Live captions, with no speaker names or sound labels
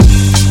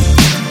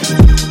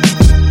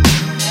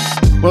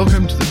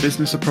Welcome to the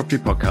Business of Property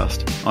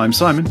podcast. I'm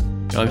Simon.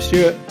 I'm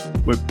Stuart.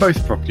 We're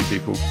both property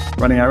people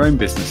running our own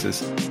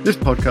businesses. This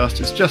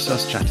podcast is just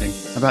us chatting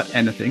about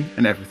anything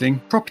and everything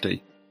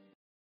property.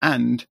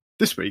 And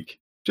this week,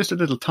 just a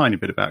little tiny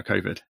bit about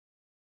COVID.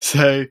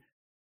 So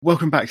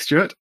welcome back,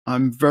 Stuart.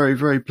 I'm very,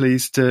 very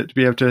pleased to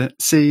be able to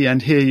see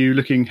and hear you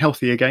looking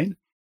healthy again.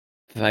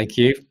 Thank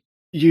you.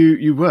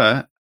 You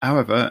were,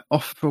 however,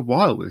 off for a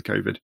while with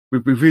COVID. We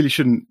really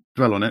shouldn't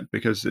dwell on it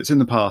because it's in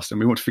the past and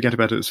we want to forget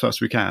about it as fast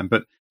as we can.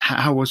 But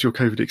how was your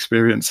COVID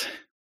experience?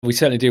 We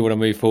certainly do want to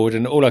move forward.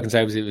 And all I can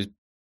say was it was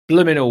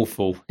blooming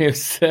awful. It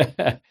was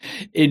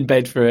in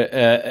bed for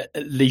at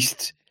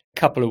least a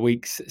couple of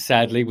weeks,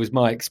 sadly, was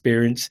my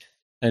experience.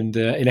 And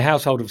in a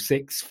household of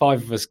 6,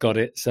 5 of us got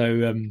it.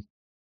 So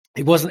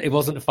it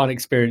wasn't a fun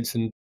experience.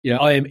 And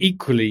I am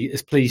equally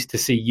as pleased to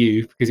see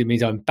you because it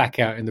means I'm back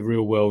out in the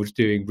real world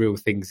doing real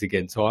things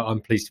again. So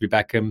I'm pleased to be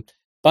back.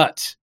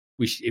 But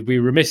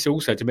we're remiss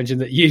also to mention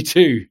that you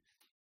too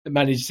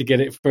managed to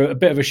get it for a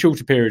bit of a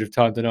shorter period of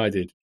time than I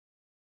did.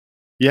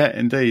 Yeah,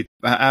 indeed.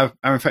 Our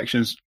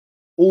infections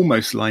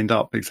almost lined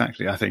up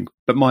exactly, I think.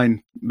 But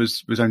mine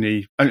was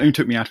only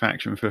took me out of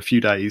action for a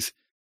few days.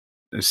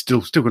 It's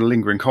still got a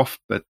lingering cough,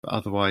 but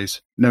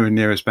otherwise nowhere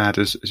near as bad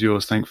as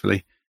yours,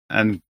 thankfully.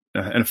 And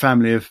in a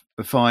family of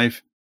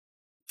 5,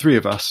 3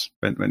 of us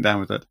went down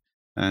with it,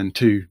 and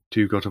two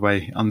got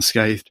away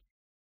unscathed.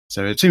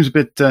 So it seems a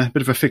bit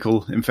of a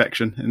fickle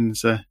infection in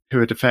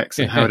who it affects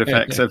and how it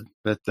affects.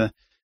 But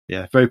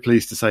very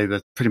pleased to say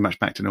that pretty much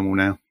back to normal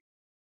now.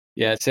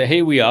 Yeah, so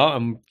here we are.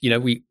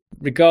 We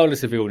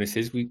regardless of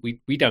illnesses,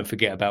 we don't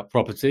forget about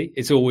property.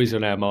 It's always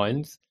on our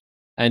minds.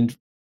 And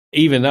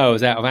even though I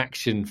was out of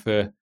action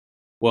for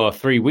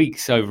 3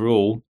 weeks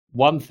overall,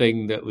 one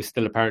thing that was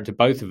still apparent to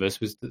both of us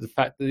was that the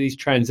fact that these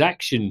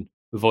transaction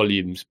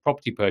volumes,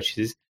 property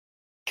purchases,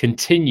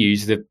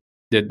 continues. The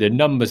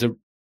numbers are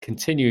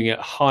continuing at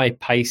high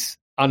pace,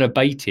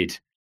 unabated.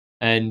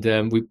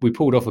 And we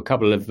pulled off a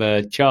couple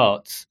of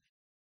charts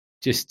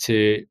just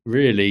to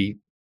really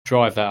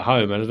drive that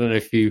home. And I don't know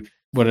if you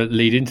want to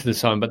lead into the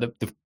sign, but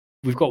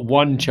we've got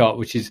one chart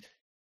which is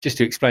just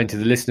to explain to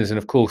the listeners, and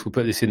of course we'll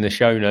put this in the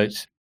show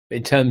notes,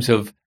 in terms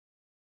of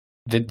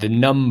the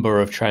number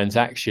of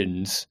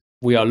transactions.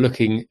 We are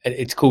looking,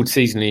 it's called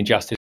seasonally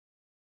adjusted,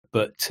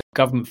 but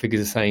government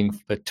figures are saying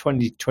for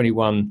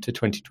 2021 to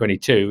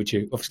 2022, which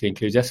obviously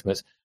includes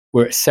estimates,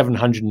 we're at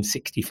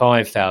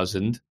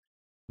 765,000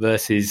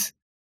 versus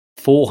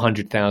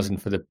 400,000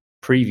 for the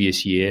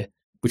previous year,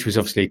 which was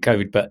obviously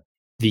COVID, but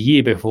the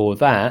year before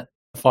that,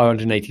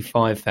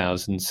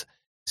 585,000.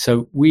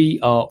 So we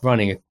are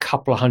running a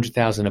couple of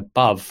 100,000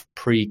 above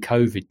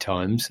pre-COVID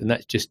times, and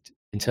that's just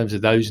in terms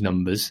of those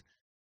numbers.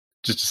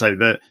 Just to say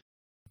that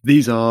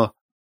these are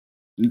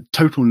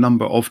total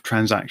number of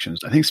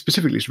transactions. I think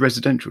specifically it's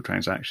residential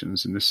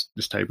transactions in this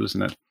table,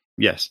 isn't it?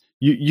 Yes.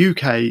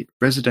 UK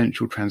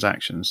residential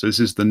transactions. So this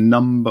is the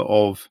number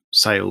of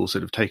sales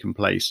that have taken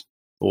place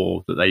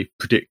or that they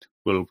predict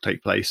will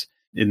take place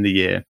in the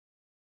year.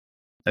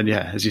 And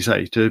yeah, as you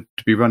say, to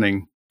be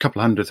running a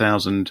couple of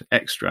 100,000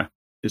 extra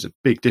is a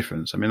big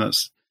difference. I mean,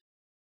 that's,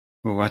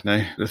 I don't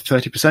know,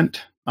 30%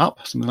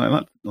 up, something like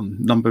that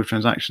on number of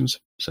transactions.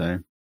 So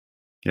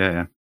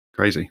yeah,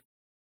 crazy.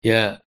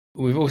 Yeah.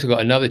 We've also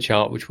got another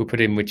chart which we'll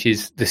put in, which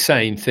is the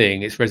same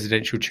thing. It's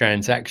residential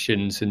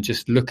transactions, and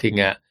just looking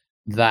at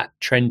that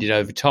trended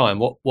over time.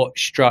 What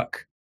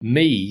struck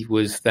me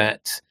was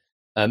that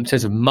in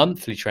terms of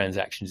monthly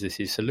transactions, this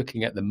is, so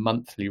looking at the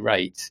monthly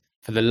rates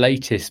for the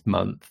latest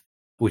month,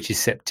 which is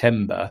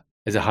September,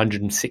 there's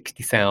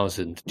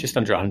 160,000, just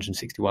under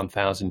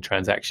 161,000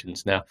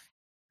 transactions. Now,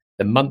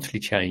 the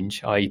monthly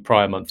change, i.e.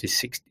 prior month, is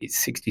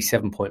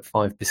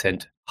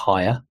 67.5%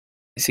 higher,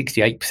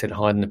 68%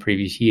 higher than the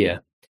previous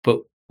year.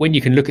 But when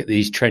you can look at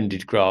these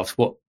trended graphs,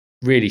 what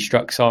really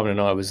struck Simon and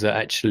I was that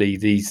actually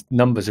these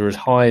numbers are as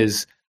high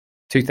as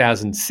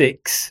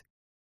 2006,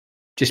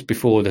 just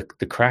before the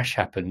crash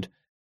happened.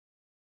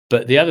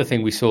 But the other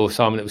thing we saw,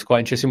 Simon, that was quite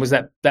interesting was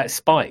that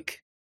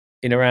spike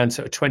in around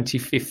sort of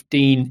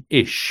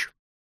 2015-ish.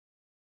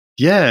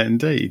 Yeah,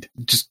 indeed.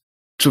 Just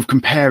sort of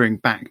comparing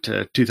back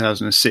to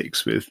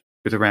 2006 with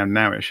around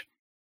nowish,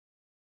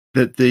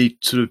 that the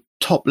sort of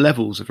top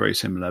levels are very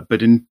similar.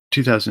 But in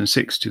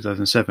 2006,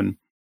 2007,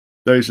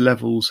 those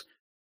levels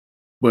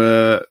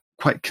were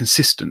quite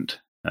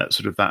consistent at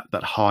sort of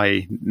that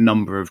high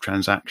number of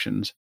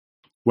transactions,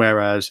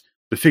 whereas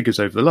the figures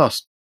over the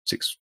last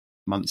 6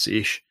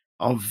 months-ish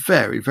are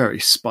very, very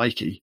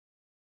spiky.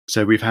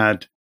 So we've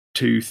had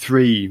 2,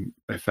 3,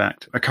 in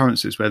fact,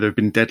 occurrences where there have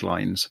been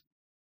deadlines,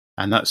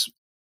 and that's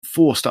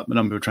forced up the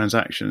number of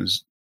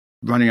transactions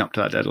running up to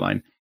that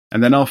deadline.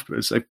 And then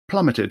afterwards, they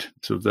plummeted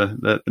sort of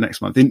the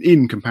next month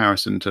in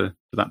comparison to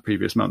that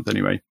previous month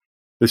anyway.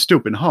 They've still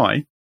been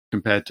high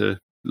compared to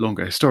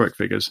longer historic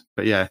figures,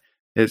 but yeah,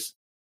 it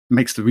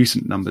makes the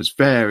recent numbers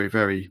very,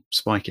 very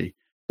spiky.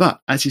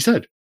 But as you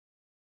said,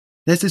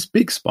 there's this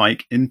big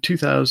spike in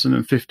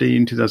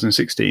 2015,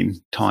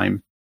 2016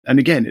 time. And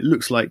again, it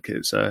looks like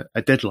it's a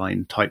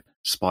deadline type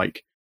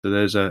spike. So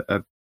there's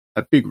a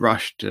a big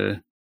rush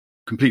to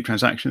complete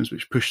transactions,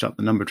 which pushed up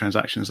the number of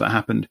transactions that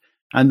happened.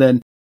 And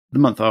then the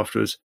month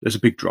afterwards, there's a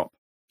big drop.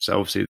 So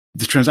obviously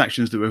the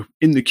transactions that were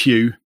in the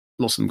queue,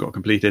 lots of them got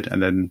completed,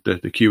 and then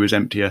the queue was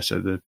emptier, so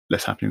the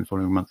less happening the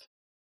following month.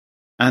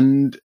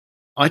 And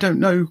I don't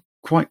know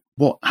quite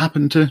what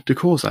happened to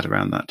cause that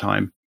around that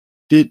time.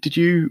 Did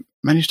you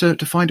manage to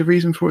find a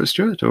reason for it,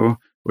 Stuart, or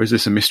is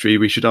this a mystery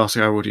we should ask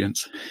our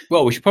audience?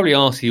 Well, we should probably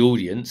ask the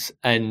audience,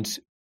 and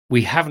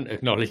we haven't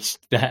acknowledged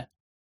that,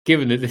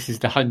 given that this is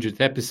the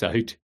 100th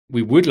episode,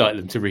 we would like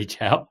them to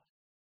reach out.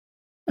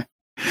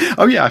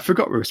 Oh yeah, I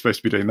forgot we were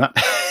supposed to be doing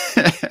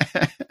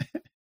that.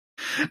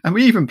 And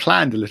we even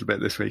planned a little bit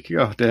this week.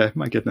 Oh dear,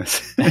 my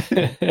goodness.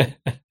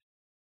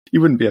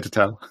 You wouldn't be able to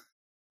tell.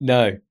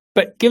 No.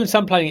 But given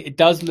some planning, it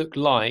does look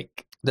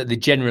like that the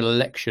general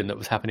election that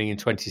was happening in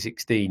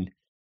 2016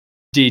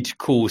 did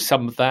cause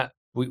some of that.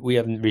 We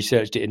haven't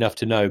researched it enough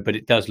to know, but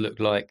it does look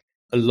like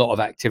a lot of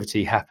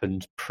activity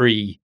happened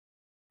pre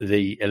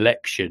the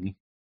election,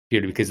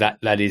 purely because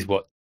that is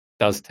what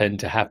does tend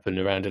to happen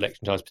around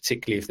election times,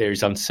 particularly if there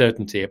is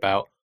uncertainty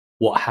about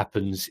what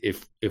happens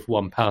if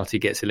one party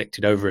gets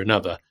elected over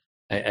another.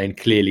 And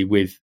clearly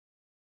with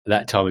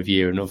that time of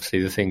year, and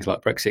obviously the things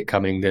like Brexit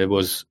coming, there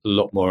was a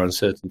lot more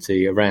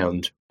uncertainty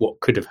around what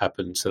could have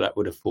happened. So that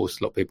would have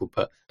forced a lot of people,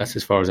 but that's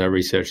as far as our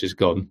research has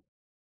gone.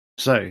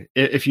 So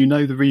if you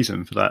know the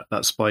reason for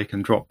that spike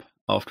and drop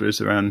afterwards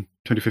around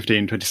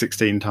 2015,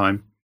 2016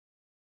 time,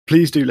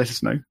 please do let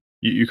us know.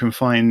 You can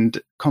find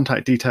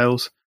contact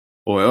details,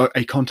 or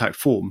a contact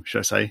form, should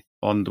I say,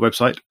 on the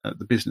website at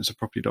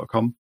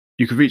thebusinessofproperty.com.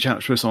 You can reach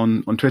out to us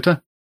on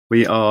Twitter.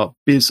 We are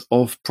Biz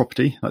of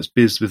Property. That's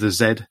Biz with a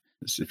Z.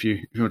 If you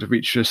want to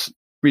reach us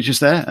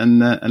there and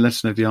let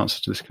us know the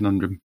answer to this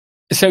conundrum.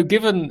 So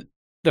given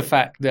the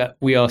fact that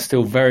we are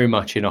still very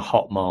much in a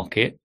hot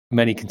market,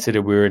 many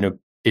consider we're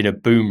in a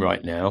boom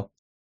right now,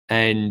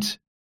 and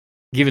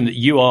given that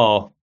you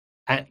are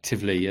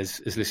actively,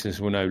 as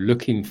listeners will know,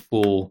 looking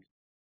for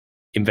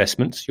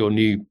investments, your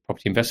new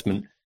property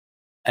investment,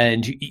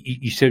 and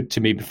you said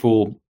to me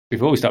before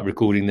we started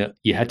recording that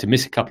you had to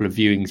miss a couple of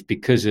viewings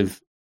because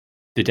of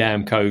the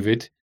damn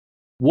COVID.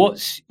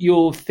 What's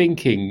your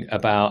thinking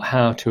about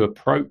how to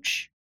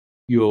approach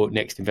your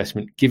next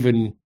investment,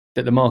 given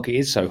that the market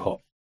is so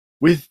hot?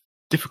 With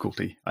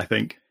difficulty, I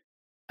think.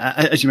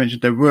 As you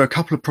mentioned, there were a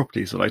couple of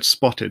properties that I'd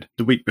spotted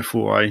the week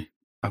before I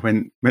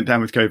went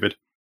down with COVID,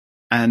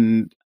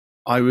 and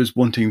I was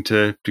wanting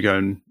to go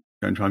and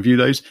try and view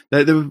those.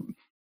 There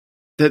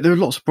are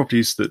lots of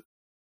properties that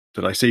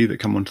I see that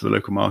come onto the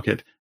local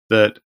market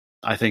that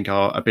I think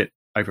are a bit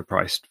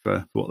overpriced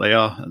for what they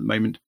are at the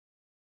moment.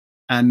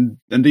 And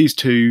these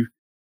two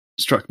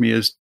struck me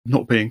as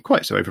not being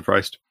quite so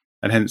overpriced,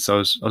 and hence I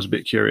was a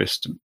bit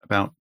curious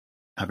about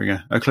having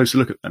a closer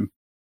look at them,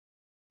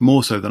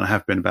 more so than I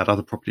have been about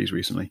other properties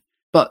recently.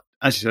 But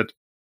as you said,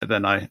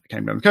 then I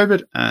came down with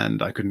COVID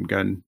and I couldn't go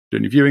and do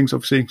any viewings,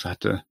 obviously, so I had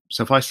to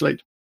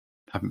self-isolate.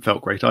 Haven't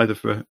felt great either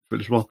for a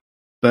little while.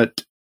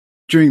 But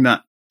during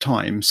that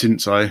time,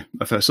 since I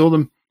first saw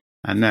them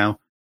and now,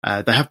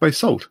 they have both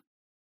sold.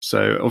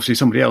 So obviously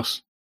somebody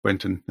else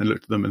went and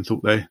looked at them and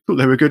thought they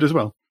were good as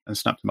well and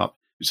snapped them up.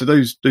 So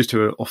those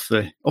two are off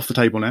the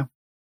table now.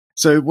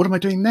 So what am I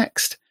doing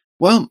next?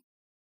 Well,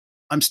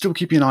 I'm still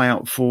keeping an eye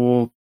out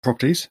for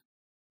properties,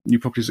 new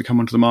properties that come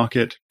onto the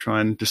market,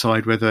 try and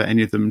decide whether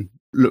any of them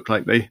look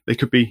like they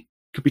could be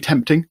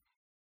tempting.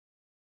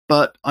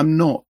 But I'm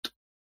not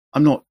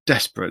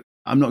desperate.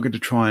 I'm not going to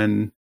try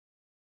and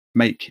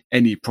make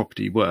any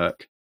property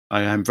work.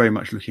 I am very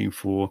much looking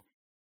for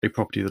a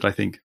property that I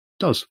think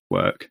does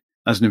work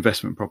as an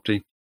investment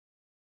property.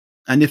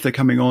 And if they're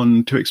coming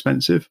on too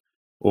expensive,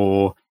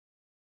 or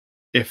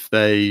if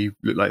they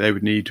look like they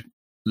would need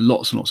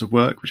lots and lots of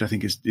work, which I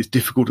think is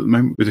difficult at the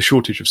moment with a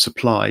shortage of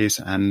supplies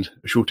and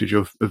a shortage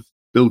of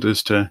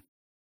builders to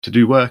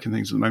do work and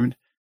things at the moment,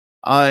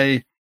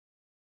 I'm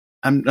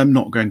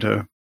not going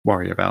to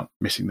worry about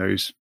missing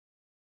those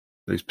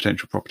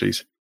potential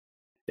properties.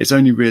 It's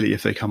only really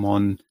if they come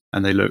on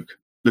and they look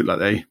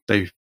like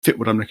they fit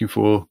what I'm looking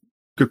for,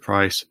 good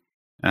price,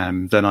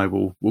 then I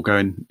will go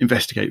and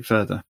investigate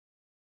further.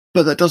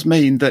 But that does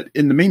mean that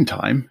in the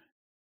meantime,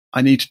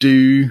 I need to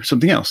do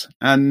something else.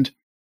 And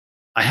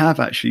I have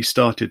actually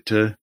started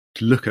to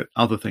look at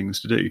other things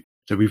to do.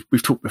 So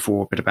we've talked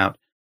before a bit about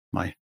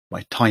my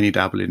tiny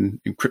dabble in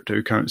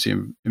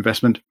cryptocurrency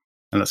investment,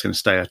 and that's going to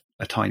stay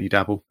a tiny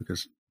dabble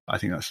because I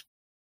think that's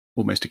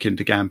almost akin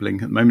to gambling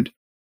at the moment.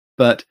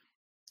 But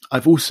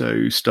I've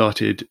also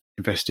started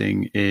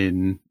investing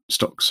in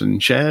stocks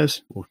and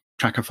shares, or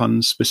tracker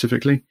funds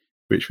specifically,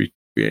 which we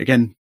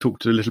again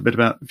talked a little bit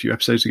about a few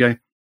episodes ago.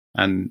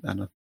 And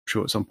I'm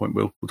sure at some point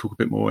we'll talk a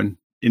bit more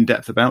in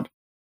depth about.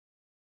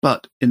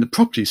 But in the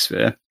property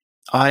sphere,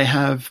 I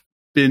have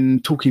been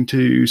talking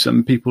to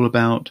some people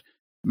about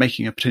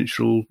making a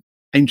potential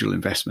angel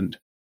investment.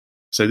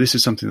 So this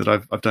is something that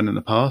I've done in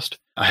the past.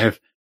 There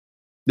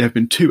have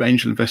been 2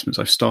 angel investments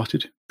I've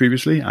started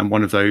previously, and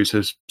one of those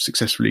has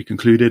successfully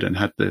concluded and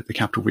had the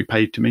capital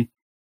repaid to me.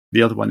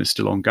 The other one is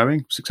still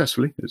ongoing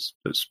successfully.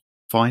 That's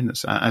fine.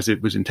 That's as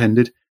it was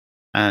intended.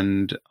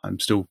 And I'm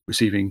still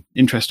receiving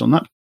interest on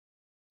that.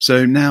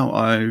 So now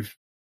I've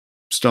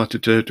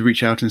started to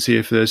reach out and see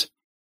if there's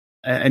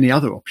any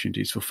other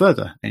opportunities for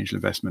further angel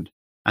investment.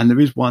 And there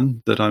is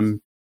one that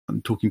I'm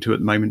talking to at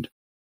the moment.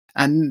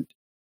 And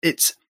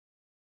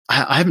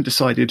I haven't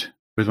decided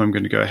whether I'm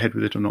going to go ahead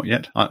with it or not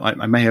yet.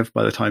 I may have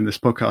by the time this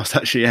podcast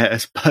actually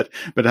airs, but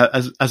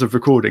as of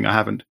recording, I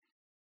haven't.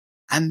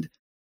 And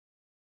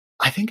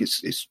I think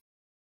it's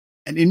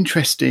an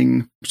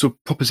interesting sort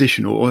of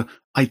proposition or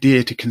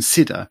idea to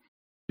consider,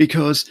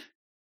 because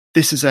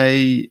this is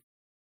a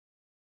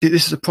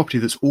property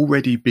that's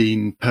already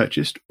been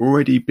purchased,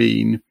 already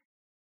been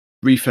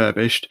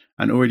refurbished,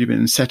 and already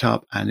been set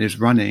up and is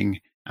running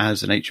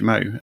as an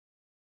HMO.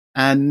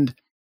 And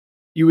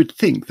you would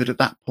think that at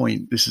that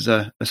point, this is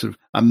a sort of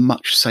a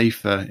much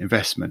safer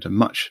investment, a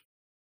much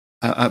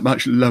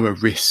lower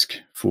risk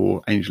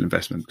for angel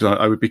investment. Because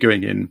I would be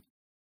going in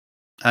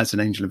as an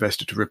angel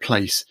investor to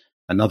replace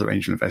another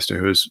angel investor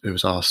who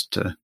was asked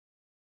to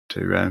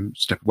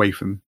step away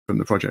from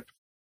the project.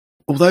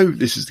 Although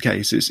this is the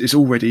case, it's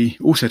already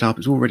all set up,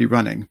 it's already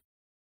running.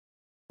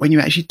 When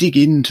you actually dig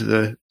into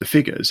the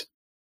figures,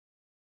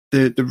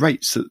 the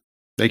rates that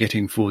they're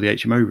getting for the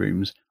HMO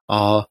rooms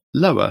are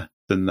lower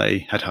than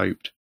they had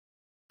hoped.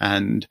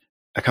 And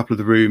a couple of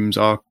the rooms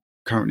are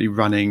currently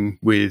running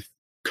with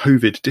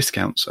COVID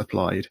discounts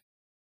applied.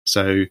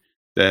 So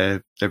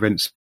their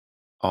rents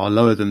are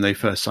lower than they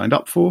first signed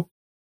up for,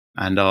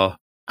 and are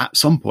at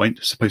some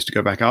point supposed to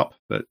go back up,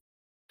 but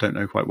don't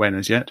know quite when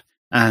as yet.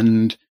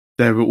 And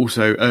there were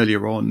also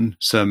earlier on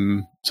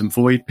some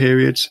void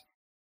periods,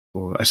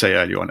 or I say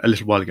earlier on, a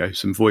little while ago,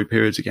 some void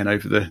periods again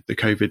over the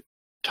COVID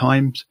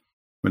times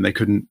when they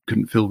couldn't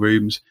fill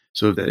rooms.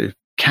 So the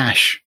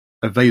cash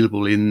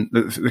available in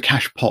the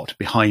cash pot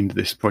behind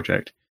this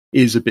project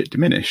is a bit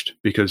diminished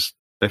because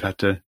they've had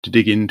to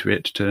dig into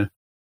it to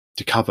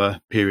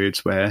cover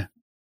periods where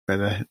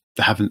there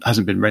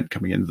hasn't been rent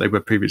coming in that they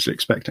were previously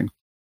expecting.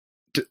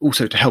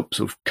 Also, to help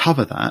sort of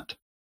cover that,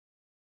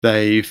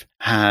 they've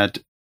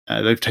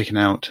taken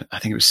out, I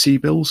think it was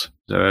CBILS,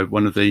 so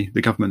one of the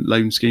government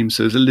loan schemes.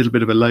 So there's a little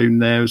bit of a loan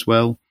there as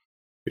well,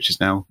 which is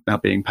now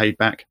being paid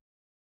back.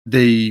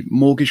 The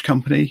mortgage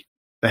company,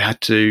 they had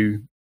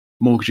to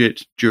mortgage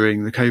it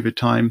during the COVID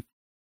time.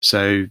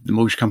 So the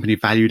mortgage company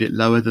valued it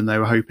lower than they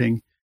were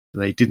hoping.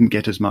 They didn't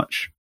get as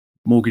much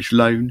mortgage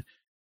loan,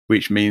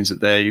 which means that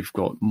they've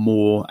got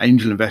more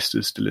angel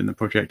investors still in the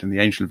project, and the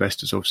angel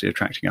investors obviously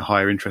attracting a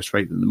higher interest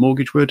rate than the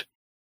mortgage would.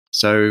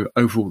 So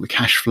overall, the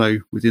cash flow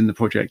within the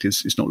project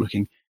is not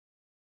looking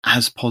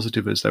as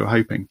positive as they were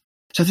hoping.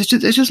 So there's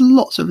just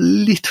lots of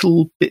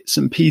little bits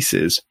and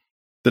pieces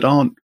that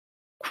aren't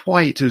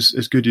quite as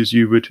good as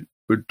you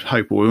would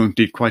hope, or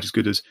indeed quite as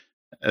good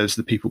as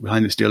the people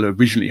behind this deal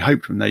originally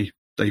hoped when they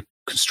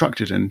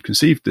constructed and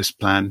conceived this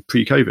plan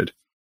pre-COVID.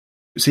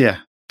 So yeah,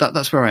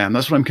 that's where I am.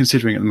 That's what I'm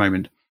considering at the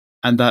moment.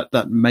 And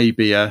that may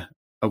be a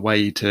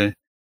way to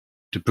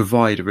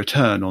provide a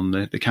return on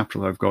the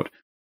capital I've got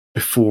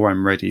before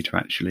I'm ready to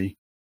actually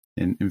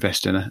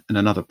invest in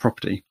another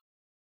property.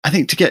 I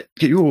think to get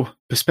your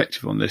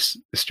perspective on this,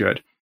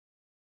 Stuart,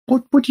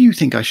 what do you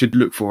think I should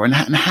look for, and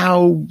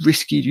how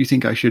risky do you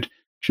think I should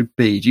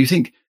be? Do you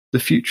think the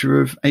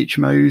future of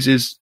HMOs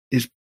is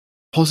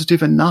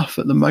positive enough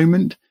at the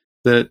moment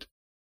that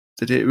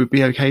it would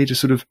be okay to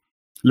sort of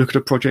look at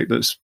a project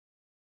that's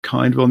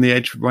kind of on the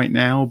edge right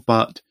now,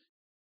 but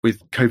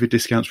with COVID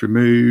discounts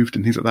removed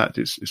and things like that,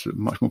 it's a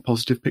much more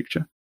positive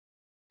picture?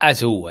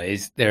 As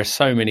always, there are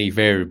so many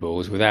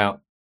variables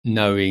without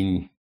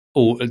knowing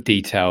all the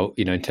detail,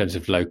 in terms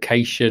of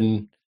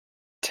location,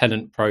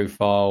 tenant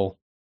profile,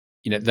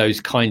 those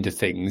kind of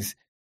things.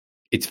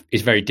 It's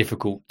very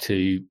difficult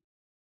to,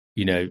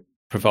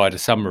 provide a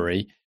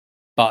summary.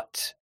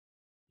 But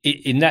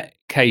in that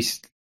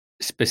case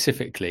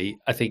specifically,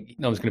 I think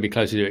no one's going to be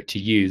closer to it to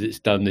you that's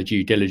done the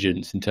due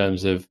diligence in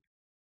terms of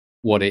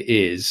what it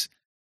is.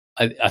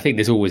 I think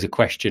there's always a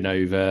question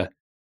over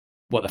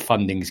what the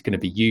funding is going to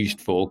be used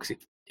for, because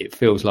it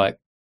feels like,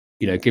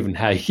 given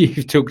how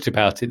you've talked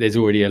about it,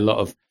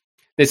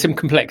 there's some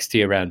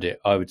complexity around it,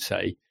 I would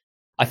say.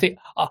 I think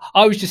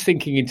I was just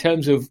thinking in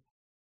terms of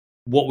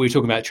what we were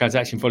talking about,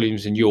 transaction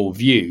volumes and your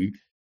view.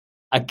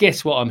 I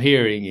guess what I'm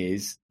hearing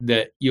is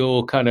that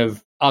you're kind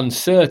of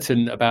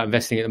uncertain about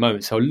investing at the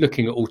moment, so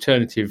looking at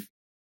alternative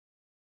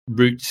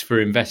routes for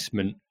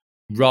investment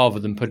rather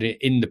than putting it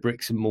in the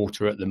bricks and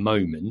mortar at the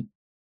moment.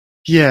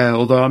 Yeah,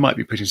 although I might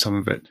be putting some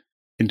of it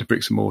into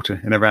bricks and mortar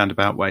in a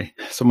roundabout way.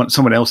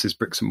 Someone else's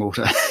bricks and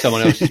mortar.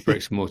 Someone else's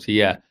bricks and mortar,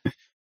 yeah.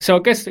 So I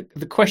guess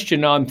the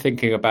question I'm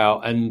thinking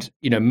about, and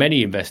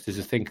many investors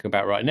are thinking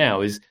about right now,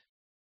 is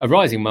a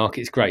rising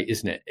market is great,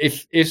 isn't it?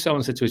 If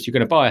someone said to us, you're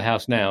going to buy a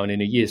house now and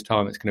in a year's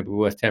time it's going to be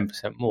worth 10%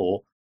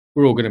 more,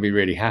 we're all going to be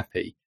really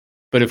happy.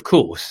 But of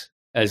course,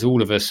 as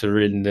all of us are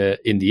in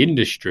the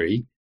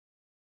industry,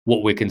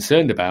 what we're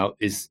concerned about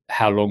is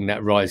how long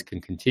that rise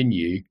can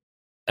continue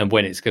and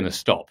when it's going to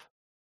stop.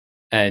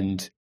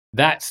 And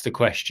that's the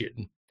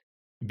question.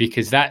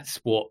 because that's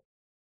what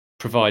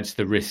provides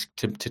the risk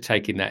to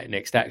taking that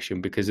next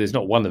action, because there's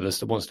not one of us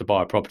that wants to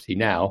buy a property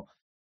now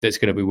that's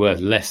going to be worth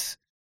less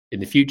in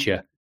the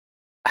future.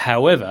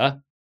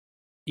 However,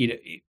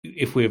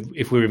 if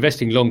we're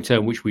investing long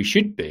term, which we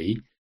should be,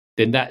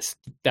 then that's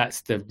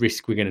the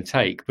risk we're going to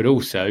take. But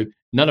also,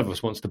 none of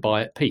us wants to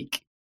buy at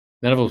peak.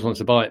 None of us wants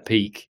to buy at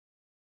peak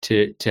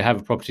to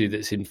have a property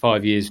that's in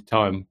 5 years'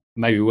 time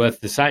maybe worth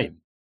the same.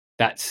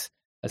 That's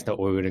not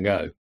where we're going to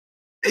go.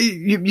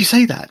 You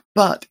say that,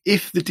 but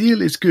if the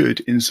deal is good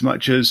in so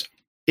much as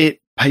it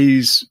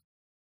pays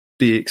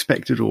the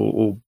expected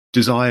or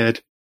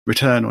desired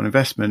return on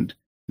investment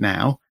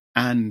now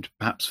and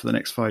perhaps for the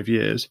next 5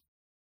 years,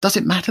 does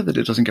it matter that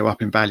it doesn't go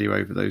up in value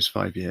over those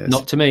 5 years?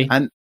 Not to me.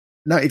 And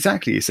no,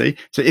 exactly, you see.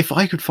 So if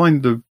I could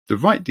find the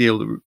right deal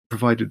that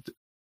provided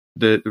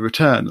the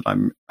return that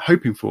I'm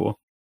hoping for,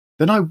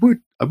 then I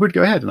would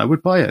go ahead and I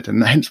would buy it.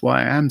 And hence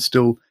why I am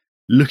still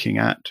looking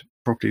at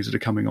properties that are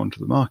coming onto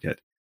the market.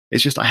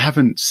 It's just I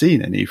haven't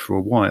seen any for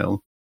a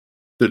while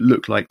that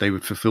look like they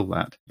would fulfill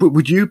that. But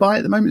would you buy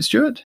at the moment,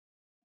 Stuart?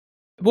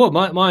 Well,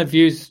 my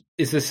views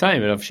is the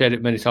same, and I've shared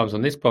it many times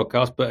on this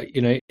podcast. But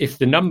if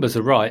the numbers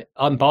are right,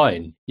 I'm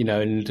buying.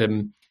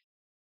 And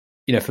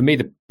for me,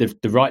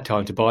 the right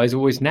time to buy is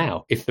always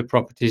now, if the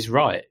property is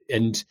right.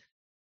 And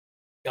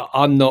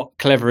I'm not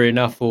clever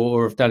enough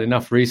or have done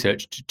enough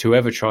research to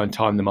ever try and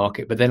time the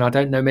market. But then I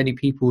don't know many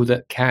people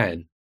that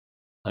can.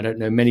 I don't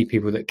know many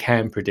people that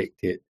can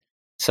predict it.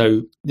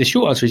 So the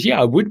short answer is, yeah,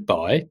 I would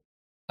buy.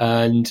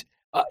 And,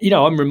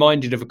 I'm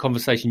reminded of a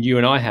conversation you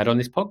and I had on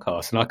this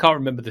podcast. And I can't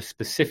remember the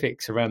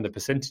specifics around the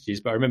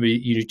percentages, but I remember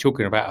you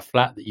talking about a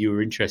flat that you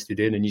were interested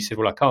in. And you said,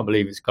 well, I can't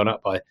believe it's gone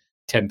up by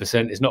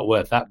 10%. It's not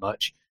worth that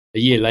much. A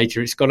year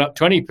later, it's gone up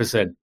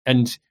 20%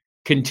 and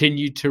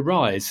continued to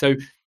rise. So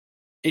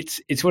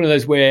it's one of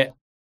those where,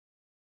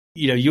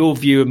 your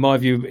view and my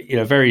view,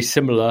 very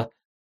similar.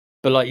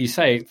 But like you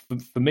say,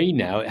 for me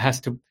now, it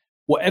has to,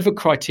 whatever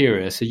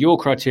criteria. So your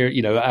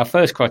criteria, our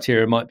first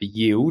criteria might be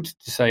yield,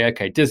 to say,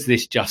 okay, does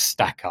this just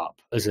stack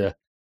up as a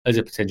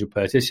potential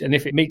purchase? And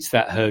if it meets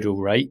that hurdle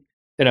rate,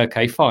 then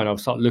okay, fine. I'll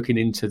start looking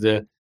into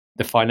the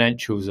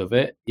financials of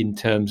it in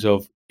terms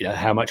of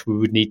how much we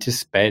would need to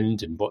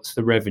spend and what's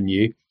the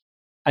revenue.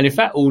 And if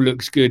that all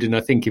looks good, and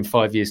I think in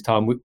 5 years'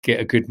 time we get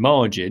a good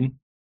margin,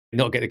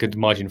 not get a good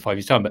margin in 5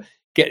 years' time, but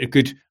get a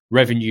good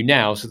revenue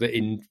now, so that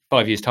in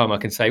 5 years' time I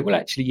can say, well,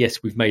 actually,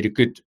 yes, we've made a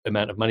good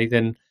amount of money.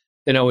 Then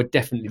I would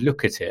definitely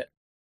look at it,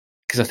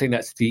 because I think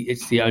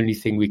it's the only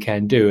thing we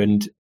can do.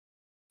 And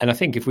I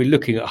think if we're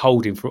looking at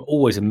holding for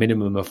always a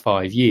minimum of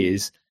 5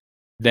 years,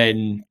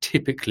 then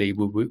typically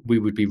we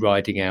would be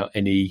riding out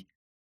any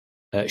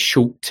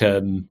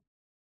short-term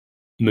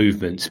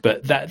movements.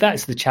 But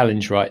that's the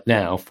challenge right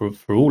now for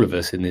all of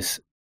us in this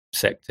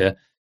sector,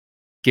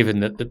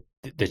 given that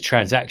the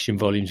transaction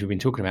volumes we've been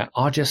talking about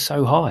are just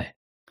so high.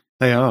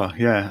 They are,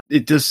 yeah.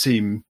 It does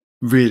seem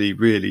really,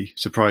 really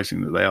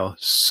surprising that they are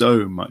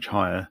so much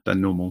higher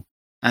than normal.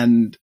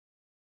 And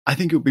I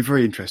think it will be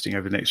very interesting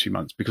over the next few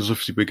months, because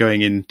obviously we're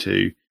going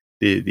into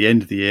the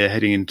end of the year,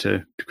 heading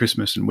into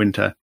Christmas and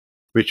winter,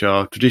 which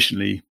are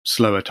traditionally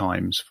slower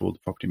times for the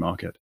property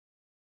market.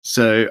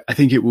 So I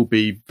think it will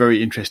be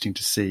very interesting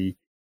to see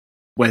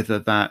whether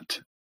that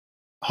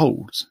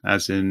holds,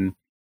 as in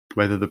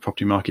whether the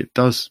property market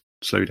does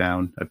slow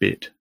down a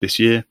bit this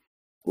year,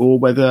 or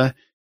whether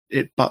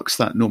it bucks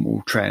that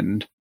normal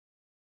trend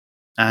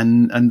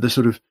and the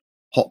sort of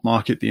hot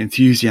market, the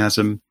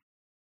enthusiasm,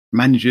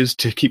 manages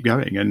to keep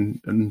going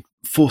and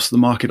force the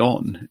market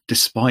on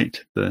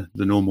despite the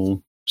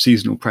normal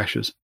seasonal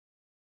pressures.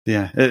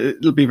 Yeah,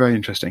 it'll be very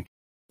interesting.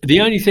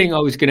 The only thing I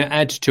was going to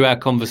add to our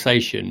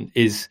conversation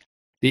is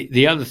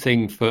the other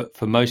thing for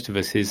most of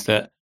us is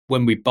that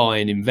when we buy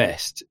and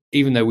invest,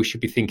 even though we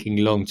should be thinking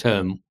long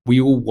term,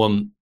 we all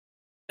want,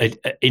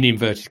 in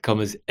inverted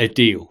commas, a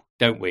deal,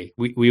 don't we?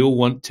 We all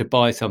want to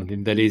buy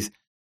something that is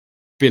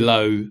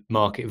below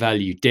market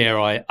value. Dare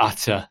I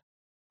utter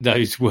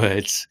those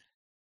words?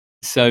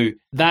 So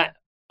that,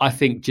 I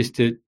think, just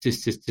to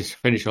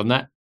finish on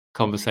that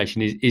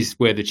conversation, is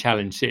where the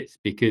challenge sits,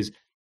 because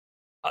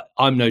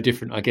I'm no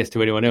different, I guess,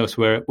 to anyone else,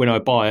 where when I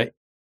buy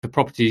the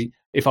property,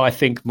 if I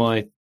think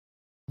my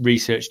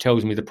research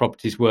tells me the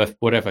property's worth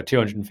whatever,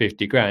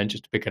 250 grand,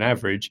 just to pick an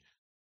average,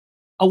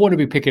 I want to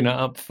be picking it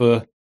up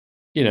for,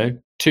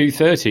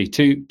 230,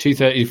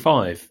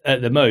 235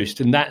 at the most.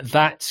 And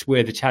that's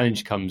where the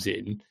challenge comes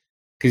in,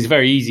 because it's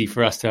very easy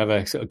for us to have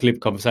a sort of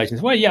glib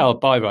conversation. Well, yeah, I'll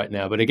buy right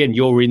now. But again,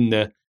 you're in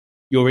at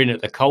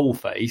the coal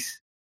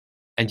face,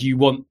 and you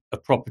want a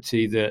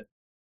property that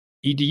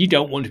you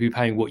don't want to be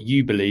paying what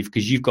you believe,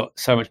 because you've got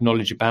so much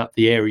knowledge about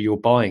the area you're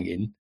buying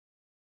in,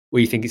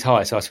 where you think it's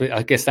higher. So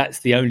I guess that's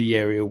the only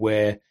area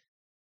where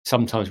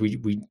sometimes we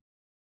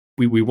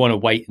want to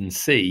wait and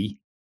see.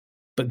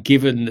 But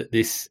given that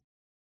these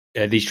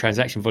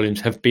transaction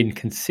volumes have been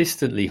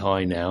consistently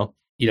high now,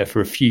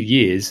 for a few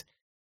years,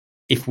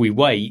 if we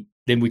wait,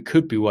 then we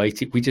could be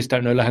waiting. We just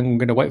don't know how long we're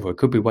going to wait for. It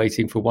could be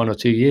waiting for 1 or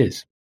 2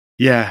 years.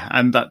 Yeah,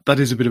 and that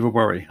is a bit of a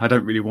worry. I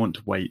don't really want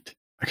to wait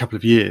a couple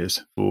of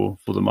years for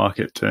the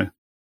market to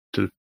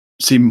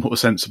seem more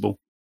sensible.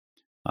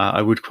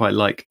 I would quite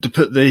like to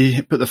put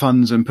the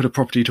funds and put a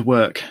property to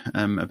work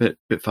a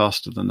bit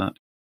faster than that.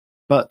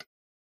 But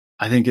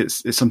I think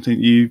it's something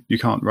you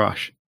can't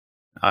rush.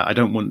 I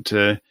don't want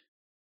to.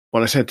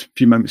 What I said a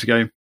few moments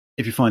ago,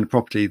 if you find a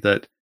property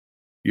that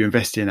you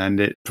invest in and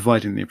it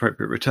providing the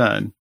appropriate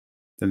return,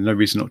 then no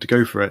reason not to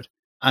go for it.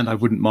 And I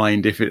wouldn't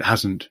mind if it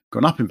hasn't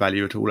gone up in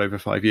value at all over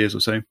 5 years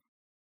or so.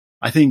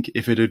 I think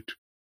if it had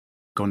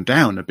gone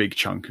down a big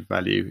chunk of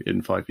value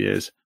in 5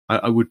 years,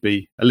 I would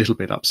be a little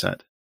bit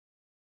upset.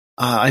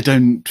 I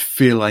don't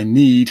feel I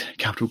need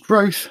capital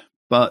growth,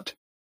 but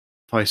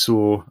if I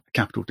saw a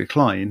capital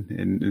decline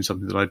in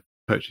something that I'd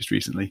purchased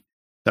recently,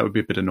 that would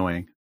be a bit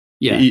annoying.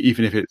 Yeah.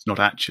 Even if it's not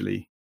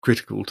actually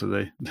critical to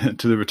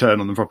the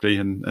return on the property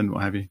and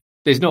what have you.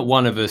 There's not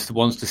one of us that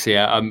wants to see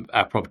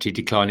our property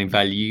decline in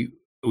value.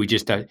 We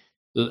just don't,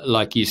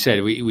 like you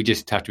said, we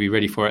just have to be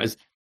ready for it.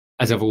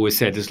 As I've always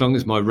said, as long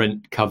as my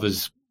rent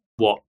covers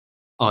what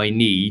I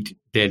need,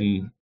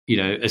 then,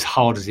 as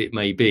hard as it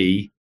may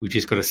be, we've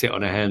just got to sit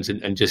on our hands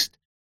and just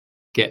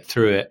get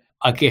through it.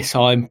 I guess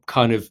I'm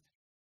kind of,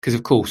 because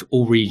of course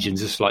all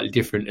regions are slightly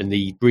different, and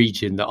the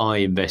region that I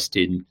invest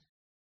in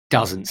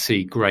doesn't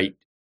see great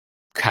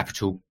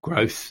capital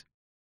growth.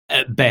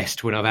 At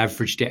best, when I've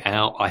averaged it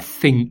out, I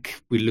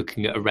think we're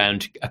looking at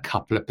around a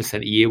couple of %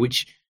 a year,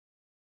 which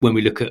when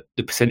we look at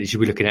the percentage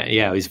we're looking at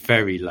now is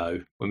very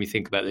low. When we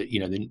think about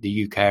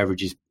the UK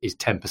average is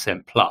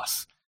 10%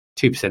 plus.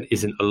 2%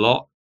 isn't a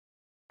lot.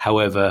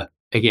 However,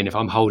 again, if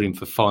I'm holding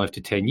for 5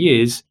 to 10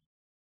 years,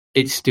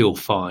 it's still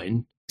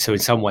fine. So in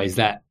some ways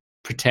that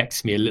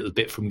protects me a little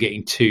bit from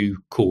getting too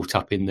caught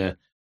up in the,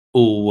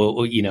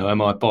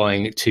 am I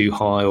buying it too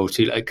high or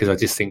too low? Because I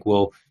just think,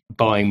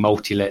 buying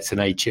multi-lets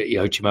and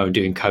HMO and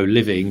doing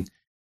co-living,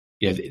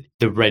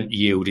 the rent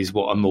yield is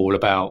what I'm all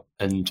about,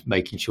 and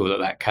making sure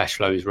that cash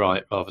flow is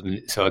right rather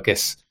than. So I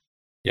guess,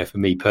 for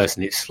me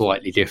personally, it's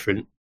slightly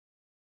different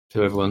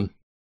to everyone.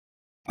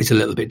 It's a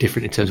little bit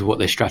different in terms of what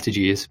their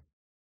strategy is.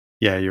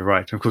 Yeah, you're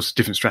right. Of course,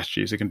 different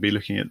strategies are going to be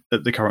looking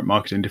at the current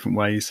market in different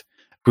ways.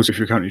 Of course, if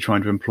you're currently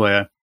trying to employ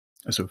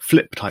a sort of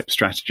flip type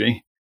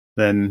strategy,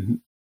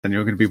 then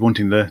you're going to be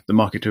wanting the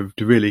market to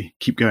really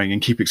keep going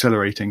and keep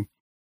accelerating,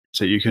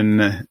 so you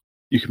can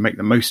make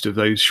the most of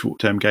those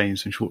short-term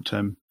gains and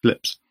short-term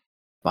flips.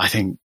 But I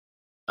think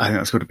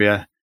that's got to be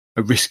a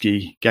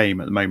risky game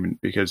at the moment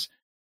because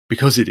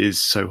it is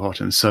so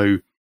hot and so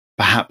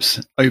perhaps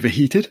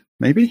overheated.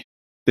 Maybe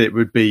it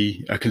would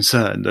be a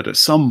concern that at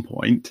some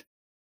point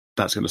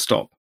that's going to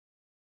stop.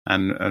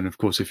 And of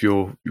course, if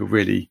you're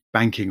really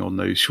banking on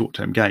those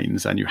short-term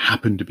gains and you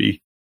happen to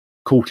be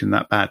caught in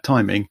that bad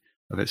timing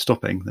of it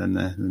stopping, then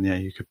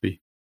you could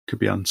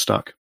be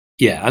unstuck.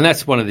 Yeah, and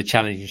that's one of the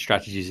challenging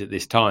strategies at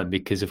this time,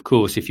 because of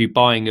course, if you're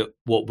buying at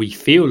what we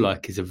feel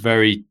like is a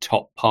very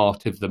top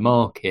part of the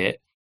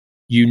market,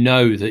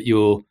 that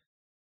you're,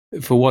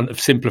 for want of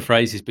simpler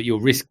phrases, but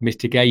your risk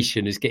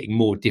mitigation is getting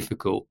more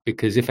difficult,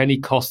 because if any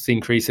costs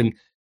increase, and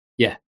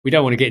we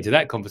don't want to get into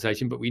that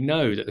conversation, but we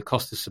know that the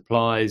cost of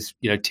supplies,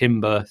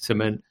 timber,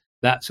 cement,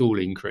 that's all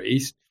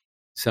increased.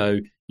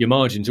 So your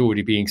margin's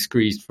already being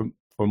squeezed from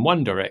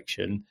one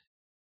direction.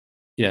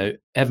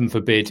 Heaven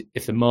forbid,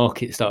 if the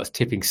market starts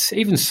tipping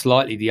even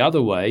slightly the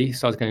other way,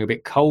 starts going a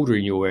bit colder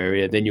in your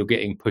area, then you're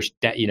getting pushed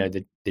down,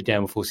 the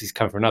downward forces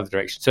come from another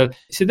direction. So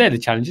they're the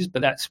challenges,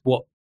 but that's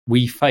what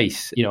we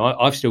face.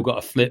 I've still got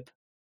a flip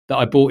that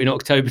I bought in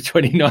October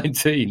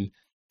 2019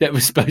 that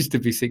was supposed to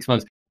be 6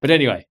 months. But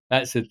anyway,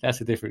 that's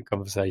a different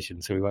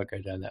conversation, so we won't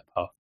go down that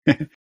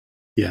path.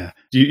 Yeah,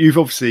 you've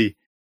obviously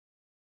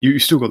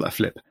you've still got that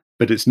flip,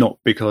 but it's not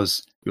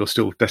because you're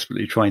still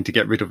desperately trying to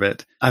get rid of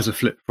it as a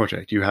flip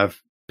project. You have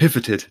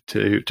pivoted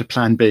to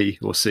plan B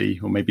or C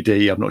or maybe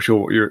D. I'm not sure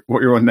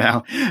what you're on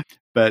now,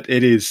 but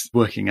it is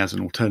working as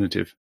an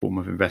alternative form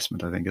of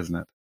investment, I think, isn't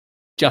it?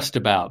 Just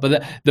about.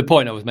 But the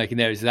point I was making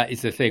there is that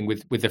is the thing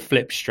with the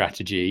flip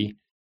strategy.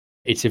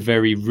 It's a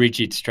very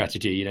rigid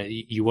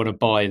strategy. You want to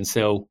buy and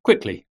sell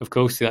quickly. Of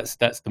course, that's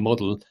the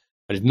model,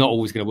 but it's not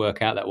always going to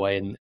work out that way.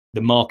 And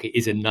the market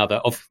is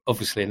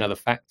obviously another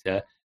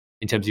factor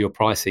in terms of your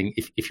pricing.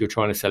 If you're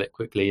trying to sell it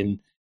quickly and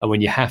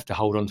when you have to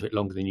hold on to it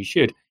longer than you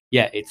should,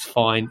 it's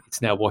fine.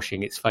 It's now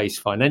washing its face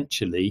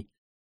financially,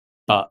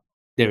 but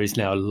there is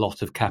now a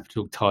lot of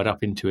capital tied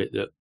up into it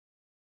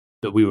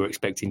that we were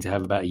expecting to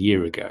have about a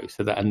year ago.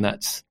 So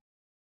that's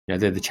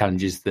they're the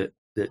challenges that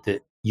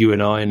you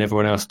and I and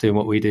everyone else doing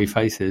what we do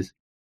faces.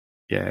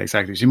 Yeah,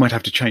 exactly. So you might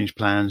have to change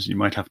plans. You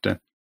might have to,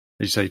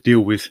 as you say,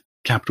 deal with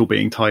capital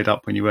being tied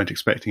up when you weren't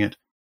expecting it.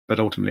 But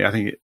ultimately, I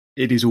think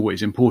it is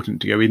always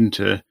important to go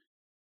into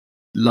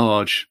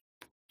large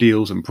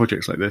deals and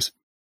projects like this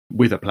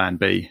with a plan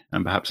B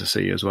and perhaps a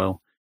C as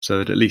well, so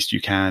that at least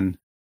you can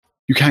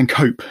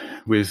cope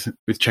with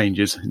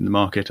changes in the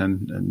market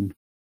and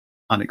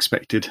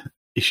unexpected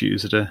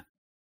issues that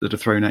are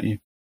thrown at you.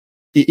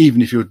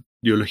 Even if you're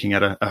looking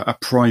at a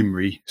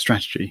primary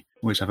strategy,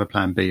 always have a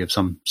plan B of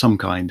some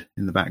kind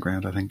in the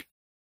background, I think.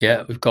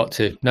 Yeah, we've got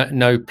to.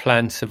 No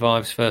plan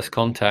survives first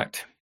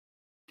contact.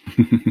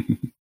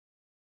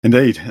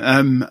 Indeed.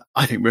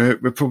 I think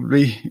we're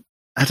probably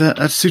at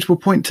a suitable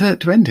point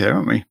to end here,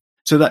 aren't we?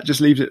 So that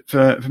just leaves it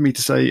for me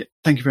to say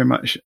thank you very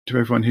much to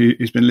everyone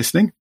who's been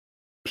listening.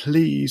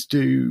 Please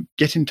do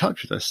get in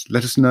touch with us.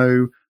 Let us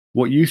know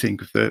what you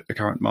think of the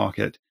current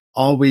market.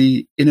 Are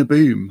we in a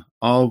boom?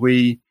 Are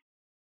we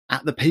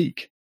at the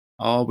peak?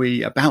 Are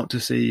we about to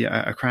see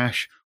a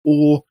crash?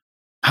 Or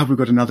have we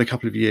got another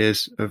couple of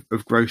years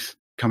of growth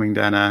coming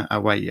down our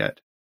way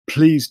yet?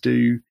 Please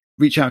do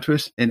reach out to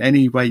us in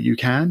any way you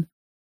can.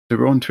 So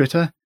we're on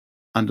Twitter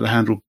under the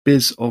handle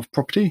Biz of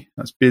Property.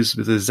 That's Biz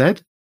with a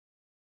Z.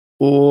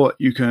 Or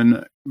you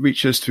can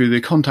reach us through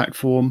the contact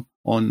form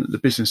on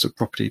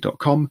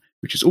thebusinessofproperty.com,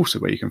 which is also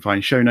where you can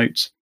find show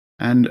notes.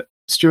 And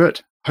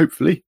Stuart,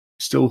 hopefully,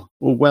 still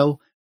all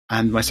well,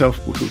 and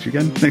myself will talk to you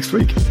again next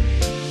week.